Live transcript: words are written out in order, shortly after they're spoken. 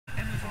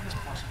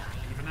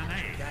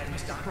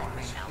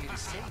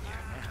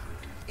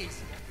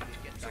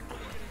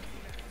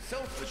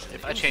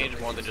If I changed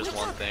more than just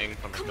one thing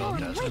from your build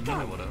test, it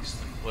probably would have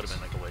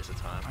been like a waste of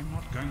time. I'm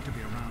not going to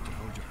be around to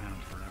hold your hand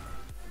forever.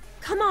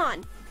 Come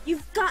on!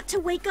 You've got to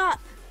wake up!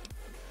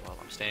 Well,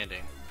 I'm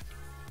standing.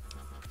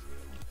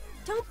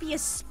 Don't be a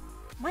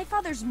My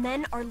father's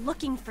men are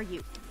looking for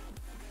you.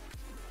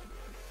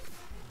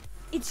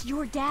 It's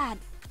your dad.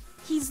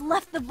 He's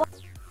left the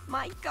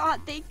My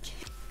God, they...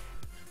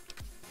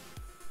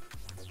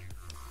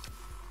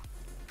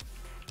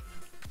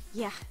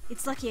 Yeah,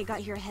 it's lucky I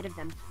got here ahead of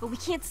them. But we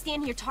can't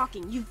stand here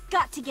talking. You've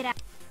got to get out.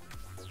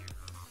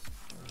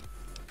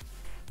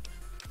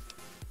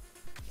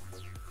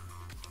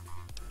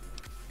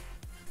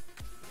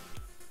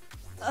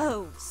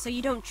 Oh, so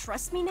you don't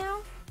trust me now?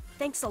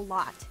 Thanks a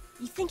lot.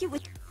 You think it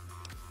would...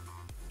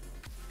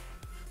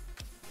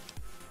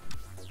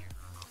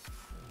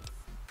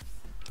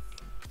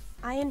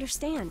 I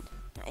understand.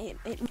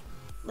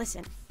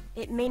 Listen,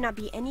 it may not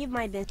be any of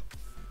my business.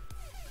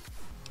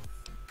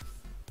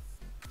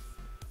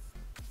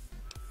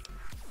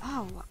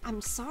 Oh,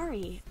 I'm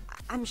sorry.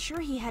 I'm sure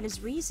he had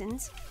his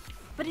reasons,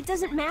 but it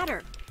doesn't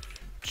matter.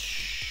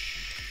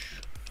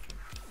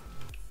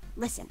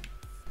 Listen,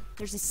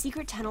 there's a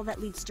secret tunnel that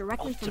leads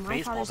directly from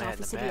my father's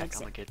office to the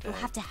exit. You'll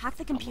have to hack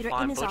the computer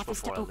in his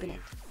office to open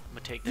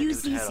it.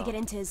 Use these to get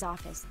into his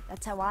office.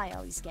 That's how I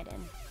always get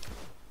in.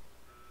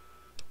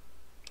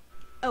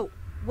 Oh,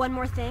 one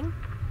more thing.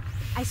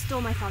 I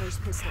stole my father's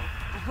pistol.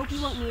 I hope you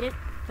won't need it,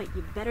 but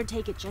you better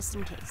take it just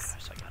in case.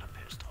 I got a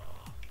pistol.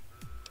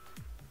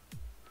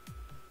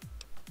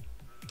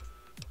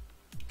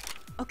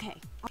 Okay.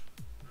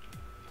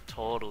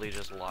 Totally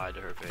just lied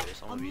to her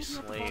face. I'm gonna be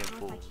slaying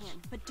fools.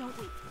 But don't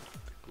wait.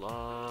 The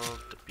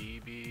glove, the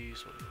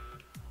BBs.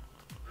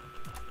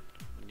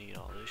 Need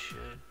all this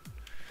shit.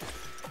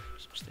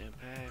 Some stim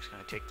packs. Can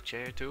I take the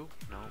chair too?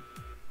 No.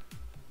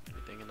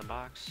 Anything in the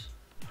box?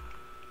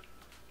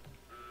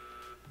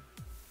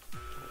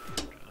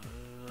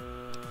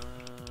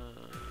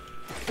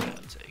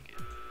 I'll take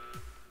it.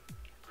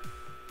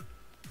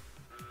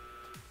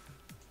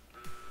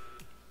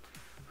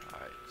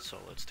 Alright, so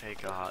let's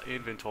take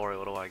inventory.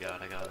 What do I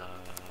got? I got put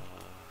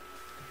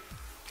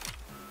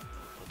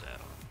that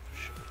on for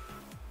sure.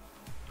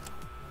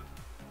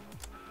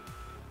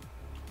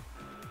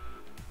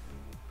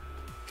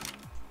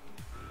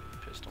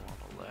 Pistol on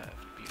the left,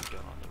 BB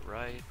gun on the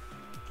right.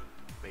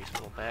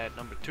 Baseball bat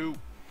number 2.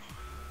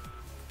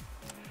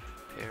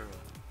 Arrow.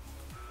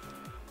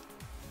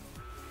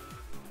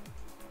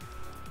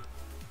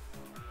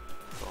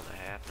 Throw the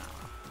hat now.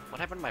 What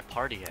happened to my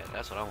party hat?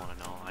 That's what I want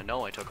to know. I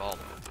know I took all of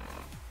them.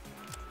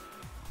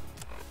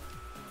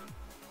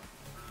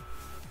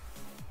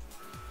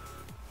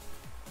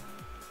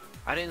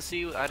 I didn't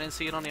see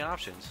it on the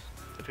options.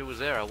 If it was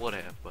there, I would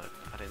have, but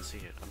I didn't see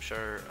it. I'm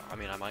sure. I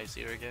mean, I might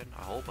see it again.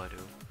 I hope I do.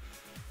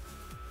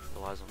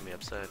 Otherwise, I'm gonna be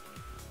upset.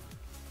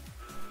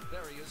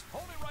 There he is.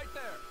 Hold it right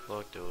there.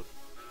 Look, dude.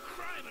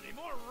 Criminy,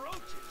 more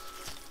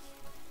roaches.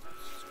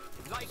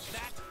 You like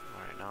that?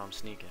 All right, now I'm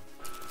sneaking.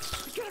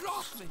 Get it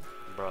off me.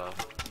 Bruh,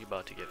 you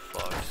about to get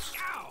fucked.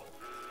 Ow.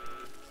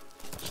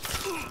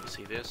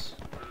 See this?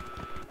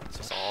 This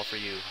is all for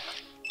you.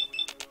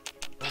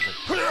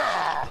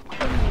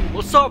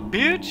 What's up,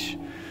 bitch?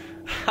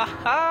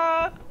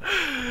 Haha!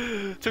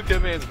 Took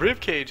that man's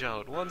ribcage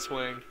out. One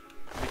swing.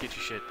 Let me get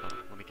your shit, though.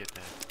 Let me get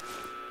that.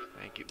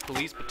 Thank you.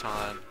 Police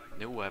baton.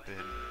 New weapon.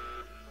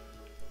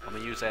 I'm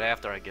gonna use that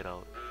after I get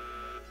out.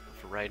 But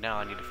for right now,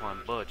 I need to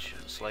find Butch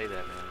and slay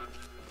that man.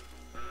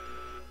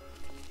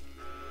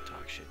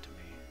 Talk shit to me.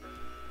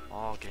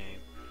 All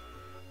game.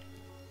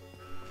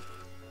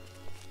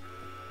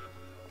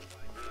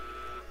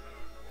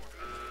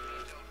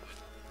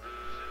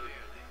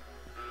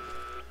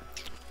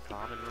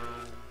 Common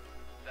room.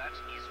 That's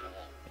useful.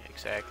 Yeah,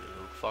 exactly,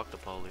 Luke. Fuck the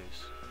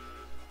police.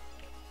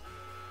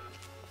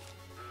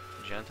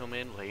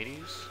 Gentlemen,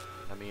 ladies,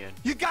 let me in.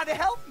 You gotta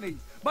help me!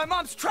 My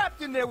mom's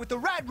trapped in there with the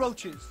rat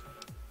roaches!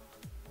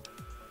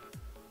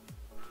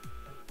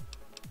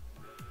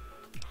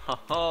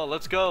 Haha,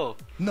 let's go.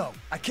 No,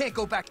 I can't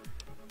go back.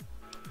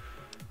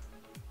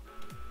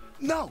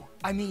 No,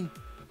 I mean,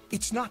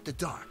 it's not the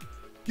dark.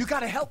 You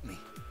gotta help me.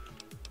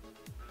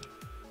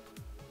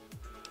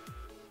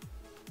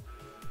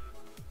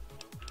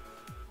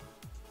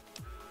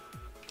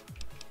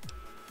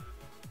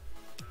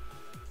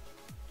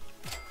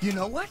 You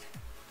know what?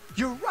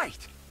 You're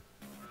right.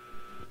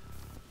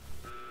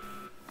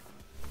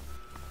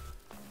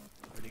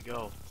 Where'd he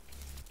go?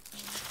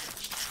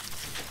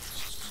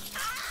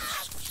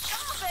 Ah!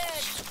 Stop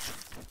it!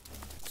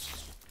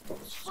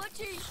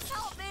 Butchie,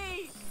 help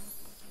me!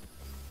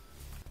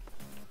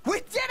 We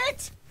did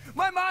it!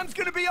 My mom's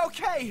gonna be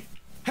okay!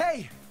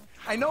 Hey,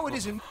 I know it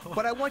isn't,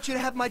 but I want you to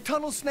have my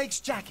tunnel snake's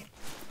jacket.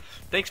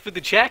 Thanks for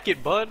the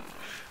jacket, bud.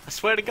 I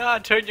swear to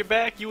God, turn your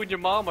back. You and your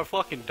mom are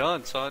fucking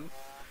done, son.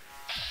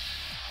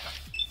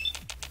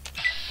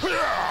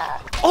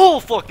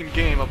 Oh, fucking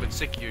game. I've been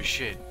sick of your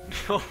shit.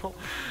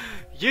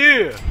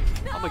 Yeah.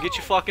 I'm gonna get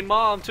your fucking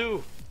mom,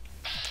 too.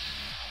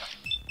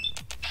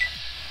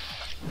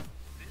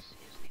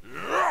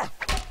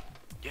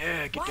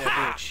 Yeah, get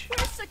that bitch.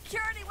 Where's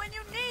security when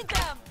you need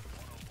them?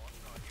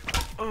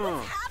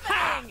 What's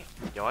happening?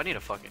 Yo, I need a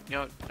fucking... You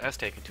know, that's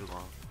taking too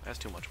long. That's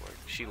too much work.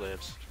 She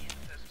lives.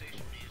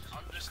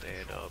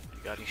 Stand up. You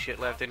got any shit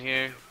left in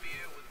here?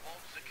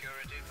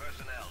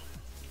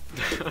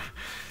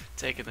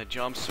 Taking the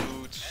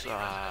jumpsuits. Yeah,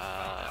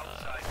 I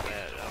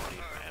don't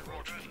need Rad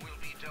Roach meat.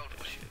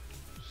 That shit.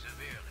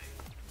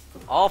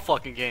 All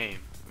fucking game.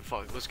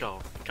 Fuck, let's go.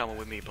 You're coming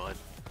with me, bud.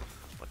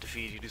 About to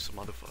feed you to some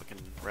motherfucking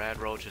Rad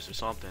Roaches or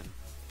something.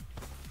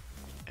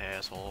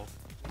 Asshole.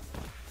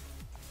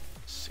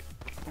 Sick.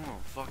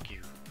 Oh, fuck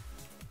you.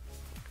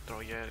 Throw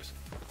your ass.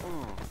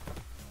 Oh,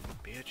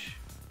 bitch.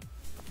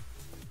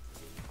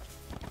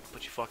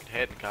 Put your fucking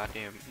head in the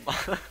goddamn...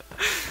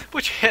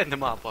 Put your head in the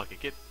mop bucket.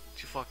 Get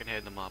your fucking head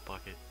in the mop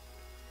bucket.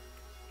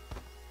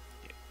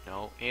 Yeah,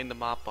 no, in the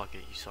mop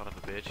bucket, you son of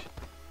a bitch.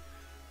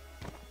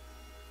 I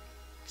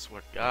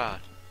swear to God.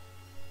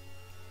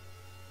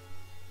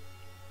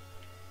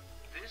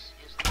 This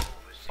is the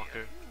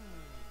Fucker.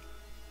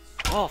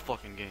 All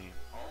fucking game.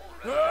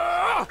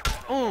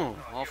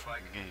 All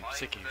fucking game.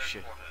 Sick of your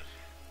shit.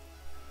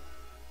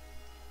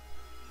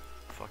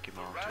 Fuck your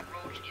mom too.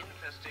 Roach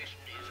infestation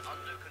is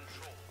under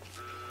control.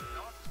 Do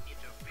not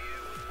interfere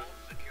with all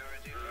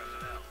security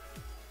personnel.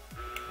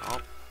 Oh,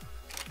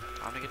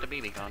 time to get the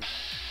BB gun.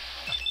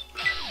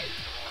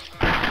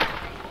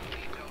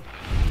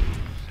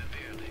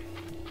 Severely.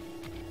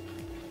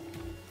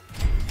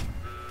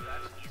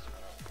 That's easy.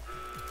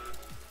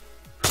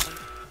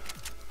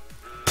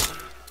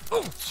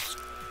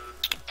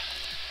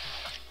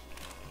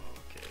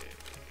 Okay.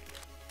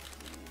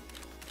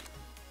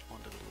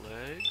 Onto the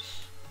legs.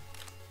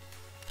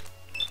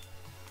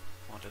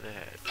 Onto the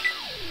head.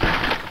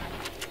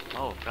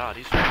 Oh God,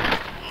 he's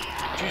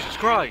Jesus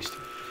Christ!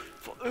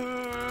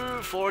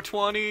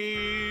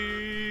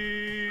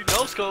 420.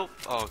 No scope.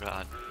 Oh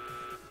God.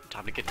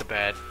 Time to get to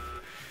bed.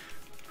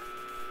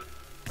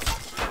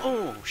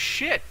 Oh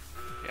shit!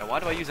 Yeah, why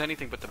do I use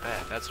anything but the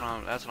bat? That's what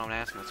I'm asking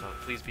myself.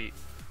 Please be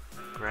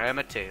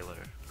Grandma Taylor.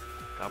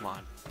 Come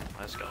on,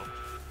 let's go.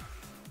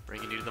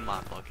 Bringing you to the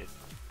mop bucket.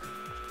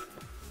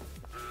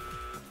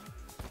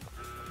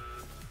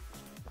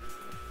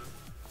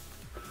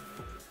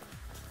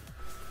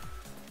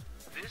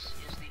 This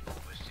is the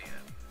overseer.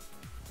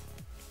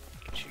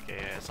 Get your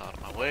gay ass out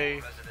of my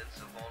way. Residents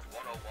of Vault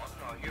 101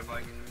 are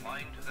hereby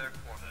confined to their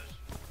quarters.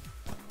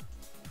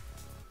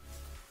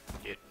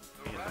 Get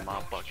in the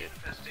mop bucket.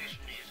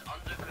 Infestation is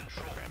under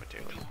control. Grandma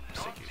Taylor, Do I'm not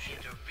sick of your shit.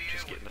 interfere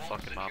Just get in the with all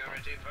fucking mop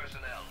bucket. security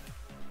personnel.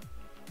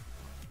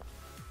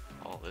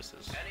 Oh, this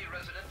is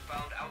Resident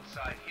found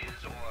outside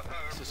his or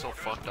her this is so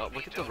quarters fucked will up. be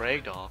Look at the dealt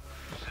ragdoll.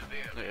 with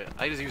severely. Yeah,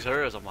 I just use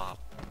her as a mop.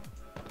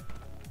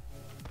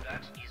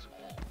 That is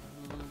all.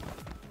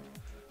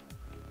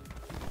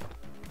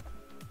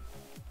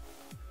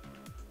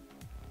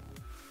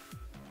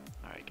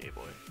 Alright, gay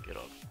boy, get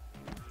up.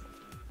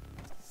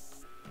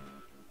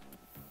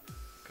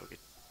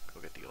 Go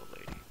get the old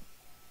lady.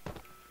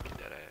 Get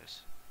that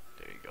ass.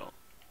 There you go.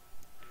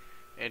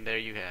 And there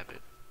you have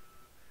it.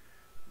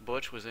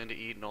 Butch was into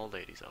eating old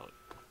ladies out.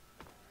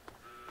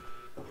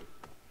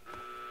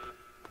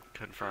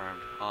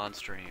 Confirmed. On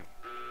stream.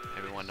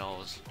 Everyone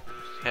knows.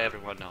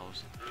 Everyone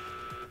knows.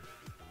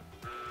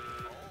 All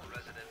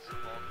residents of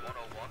Vault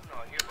 101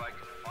 are hereby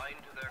confined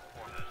to their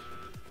quarters.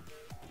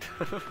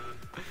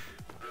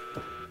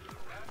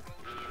 Rat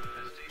roach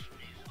infestation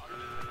is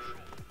under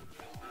control.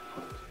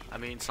 I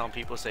mean, some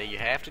people say you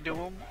have to do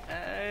them,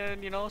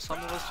 and you know, some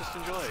of us just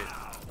enjoy it.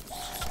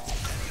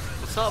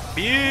 What's up,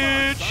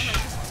 bitch?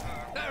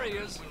 There he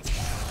is.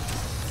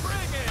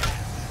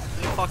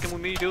 You fucking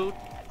with me, dude?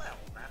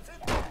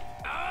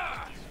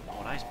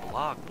 Oh, nice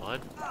block,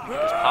 bud. Get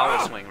this power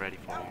swing ready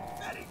for you.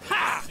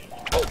 Ha!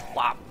 Oh,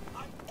 wow.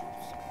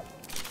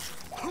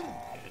 You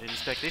didn't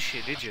expect this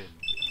shit, did you?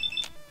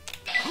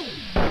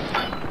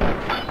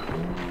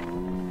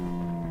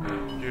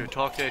 Here,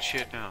 talk that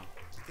shit now.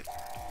 Get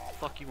the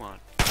fuck you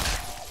want? Get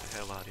the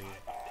hell out of here.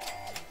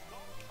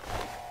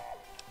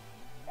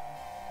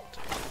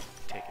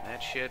 Taking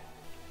that shit.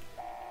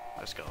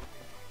 Let's go.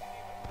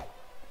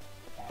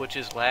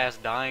 Butch's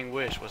last dying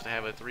wish was to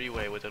have a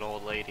three-way with an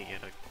old lady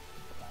and a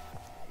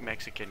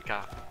Mexican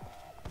cop.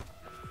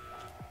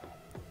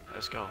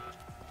 Let's go.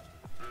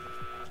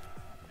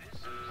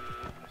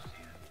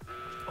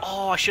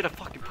 Oh, I should have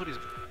fucking put his...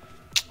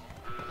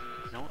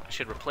 No, I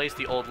should replace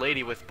the old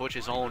lady with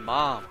Butch's own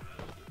mom.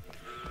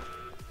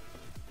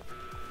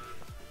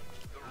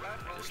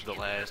 This is the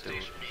last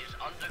dude.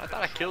 I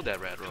thought I killed that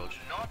red roach.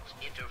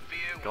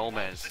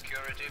 Gomez.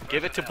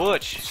 Give it to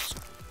Butch.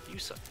 You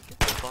suck. Get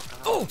the fuck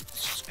out. Oh!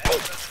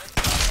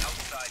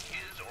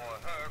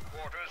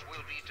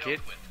 Get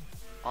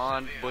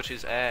on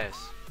Butch's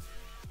ass.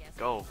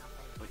 Go.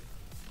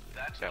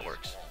 That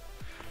works.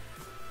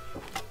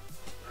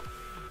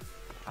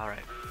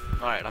 Alright.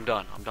 Alright, I'm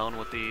done. I'm done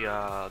with the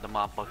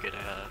mop bucket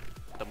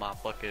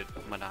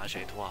menage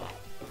a trois.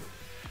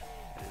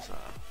 Is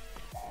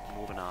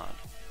moving on.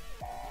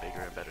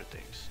 Bigger and better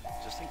things.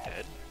 Is this thing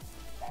dead?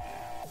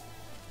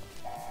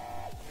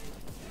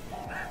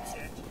 Yeah.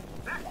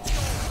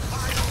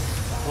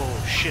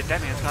 Oh shit,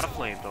 that man's got a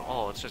flame though.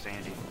 Oh, it's just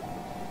Andy.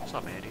 What's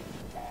up, Andy?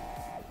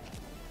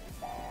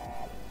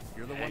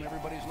 You're the one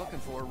everybody's looking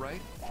for,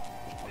 right?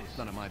 It's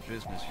none of my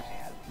business.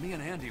 Me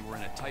and Andy were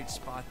in a tight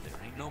spot there.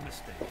 Ain't no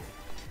mistake.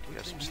 We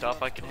got some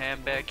stuff I can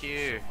have back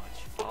here.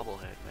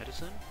 Bobblehead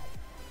medicine.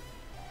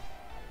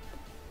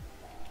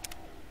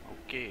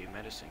 Okay,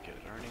 medicine kit,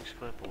 earnings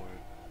clipboard.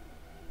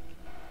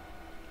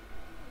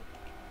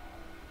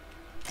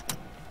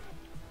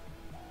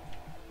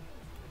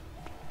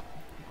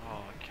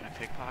 Oh, can I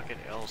pickpocket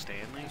L.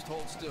 Stanley? Just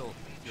hold still.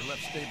 Your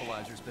left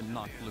stabilizer's been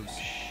knocked loose.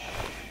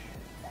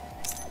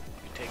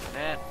 You taking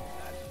that?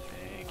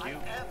 Thank you.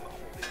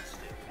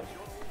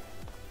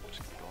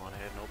 Just gonna go on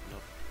ahead and open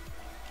up.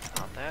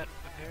 Not that,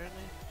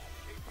 apparently.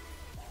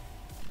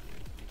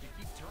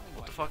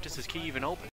 What the fuck does this key even open?